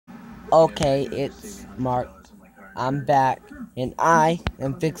Okay, it's Mark. I'm back, and I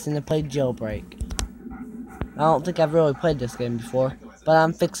am fixing to play Jailbreak. I don't think I've really played this game before, but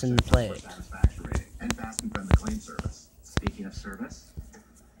I'm fixing to play it.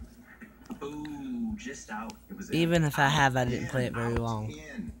 Even if I have, I didn't play it very long.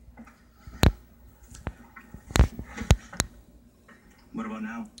 What about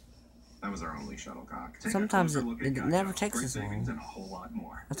now? That was our only shuttlecock. Sometimes it never takes as long.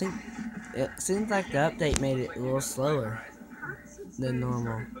 I think it seems like the update made it a little slower than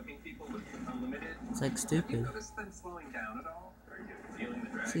normal. It's like stupid.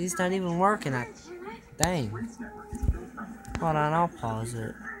 See, it's not even working. Dang. Hold on, I'll pause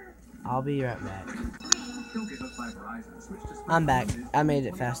it. I'll be right back. I'm back. I made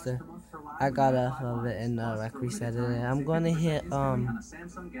it faster. I got off of it and like reset it. I'm gonna hit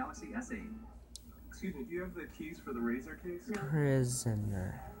Excuse me, do you have the keys for the razor case?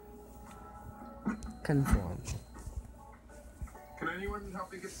 prisoner. Conform. Can anyone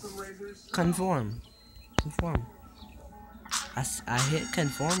help me get some razors? Conform. Conform. I hit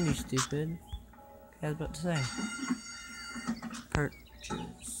conform, you stupid. I was about to say.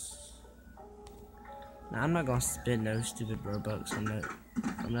 Purchase. Now I'm not gonna spend no stupid Robux.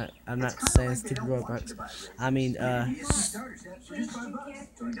 I'm not saying stupid Robux. I mean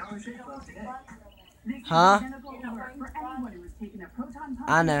huh?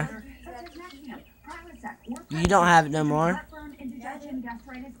 I know. You don't have it no more.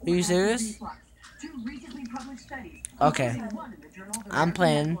 Are you serious? Okay. I'm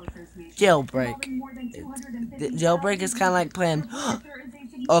playing Jailbreak. Jailbreak is kind of like playing.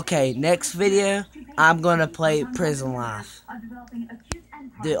 Okay, next video, I'm gonna play Prison Life.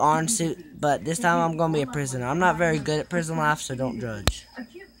 The orange suit, but this time I'm gonna be a prisoner. I'm not very good at Prison Life, so don't judge.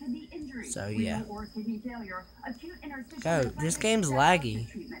 So yeah. Go. This game's laggy.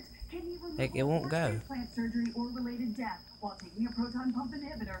 Like, it won't go.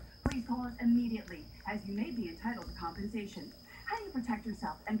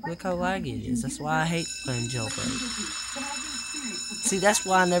 Look how laggy it is. That's why I hate playing Jailbreak. See, that's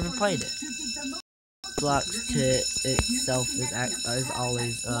why I never played it. Blocks to itself is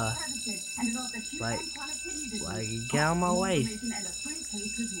always like laggy. Get out of my way.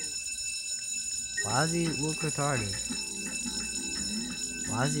 Why does he look retarded?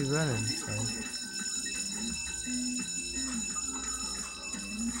 Why is he running? So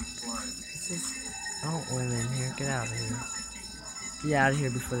don't win in here. Get out of here. Get out of here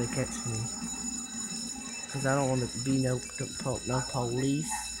before they catch me. Cause I don't want to be no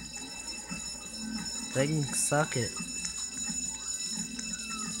police. They can suck it.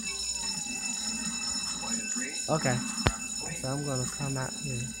 Okay. So I'm gonna come out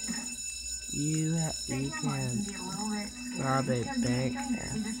here. You can rob a bank,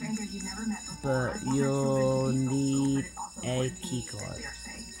 but you'll need a key card.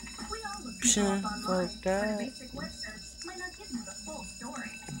 Fuck that.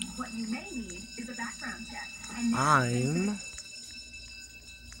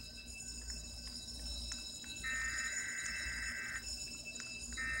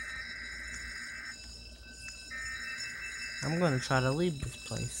 I'm gonna try to leave this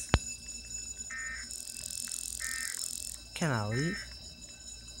place. Can I leave?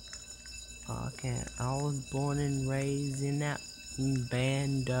 Oh, I can't. I was born and raised in that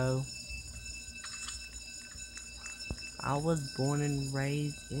bando. I was born and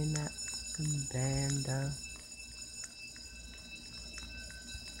raised in that fucking bando.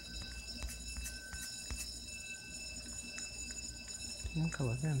 I'm gonna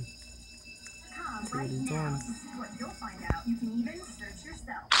with him. See what he's doing.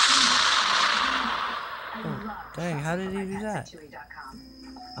 Oh, dang, how did he do that?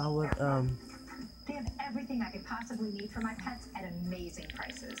 I would, They have everything I could possibly need for my pets at amazing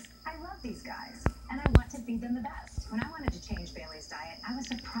prices. I love these guys, and I want to feed them the best. When I wanted to change Bailey's diet, I was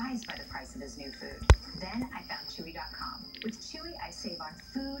surprised by the price of his new food. Then I found Chewy.com. With Chewy, I save on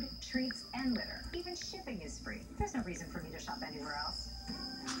food, treats, and litter. Even shipping is free. There's no reason for me to shop anywhere else.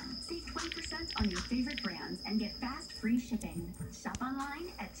 Save 20% on your favorite brands and get fast free shipping. Shop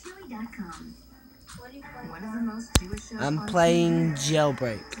online at Chewy.com. One of the most Jewish shows I'm playing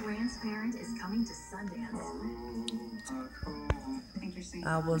Jailbreak. Ryansherr is coming to Sundance.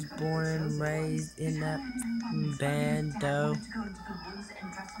 I was born and raised in that bando.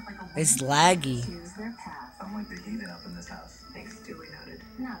 It's laggy.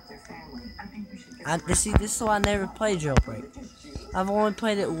 See, this is why I never played Jailbreak. I've only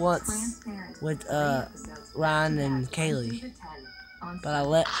played it once with Ryan and Kaylee. But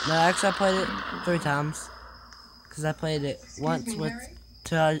I played it 3 times. Because I played it once with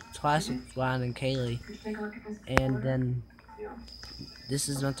twice with Ryan and Kaylee, and then this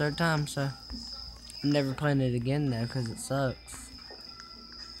is my third time, so I'm never playing it again though, because it sucks.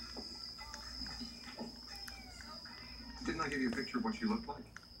 Didn't I give you a picture of what she looked like?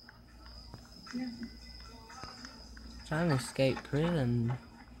 Yeah. Trying to escape prison.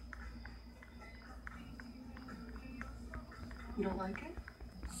 You don't like it?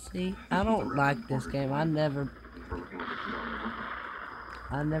 See, I don't like this game. I never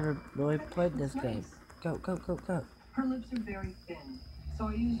really played this game. Go, go, go, go. Her lips are very thin, so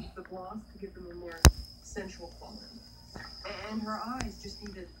I used the gloss to give them a more sensual quality. And her eyes just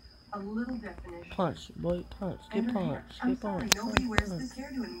needed a little definition. Punch, boy, punch. Get punched. I'm Get sorry, punched. nobody wears this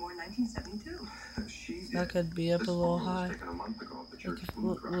hairdo anymore in 1972. She I did. could be up a This little photo was high. taken a month ago at the church food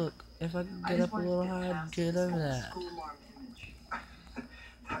Look, truck. look. If I could I get just up a wanted little to get high, past get this over old that. school mom image.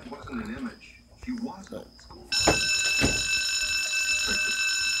 That wasn't an image. She was old school.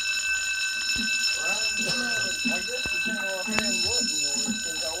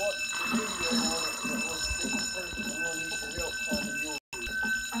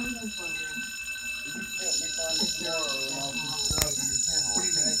 I was just wondering. What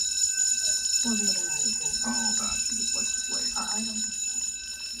do you mean? Well, the other night it was. Oh, that. She just likes to play. I don't.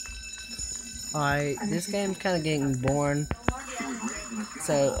 Alright, this game's kind of getting boring. She was raised in a funeral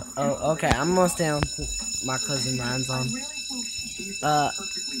So, home. okay, I'm gonna stay on my cousin Ryan's I on. really think She's Come,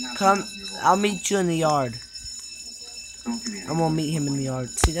 perfectly happy with your I'll meet you in the yard. Don't give me any I'm gonna meet him in the yard.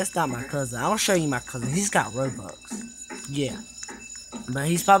 See, that's not my cousin. I'll show you my cousin. He's got Robux. Yeah. But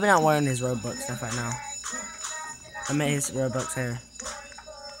he's probably not wearing his Robux stuff right now. I met his Robux hair.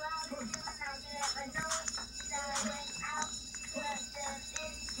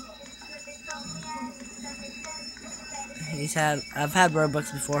 I've had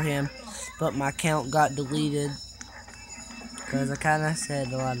Robux before him, but my account got deleted because I kind of said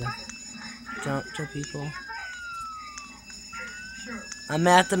a lot of junk to people. I'm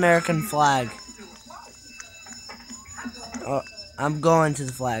at the American flag. Oh, I'm going to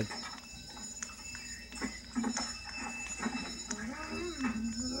the flag.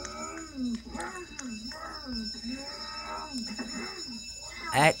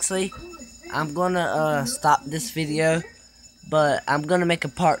 Actually, I'm gonna stop this video, but I'm gonna make a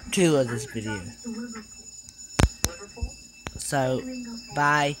part 2 of this video. So,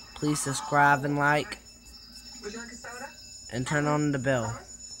 bye. Please subscribe and like, Would you like a soda? and turn on the bell.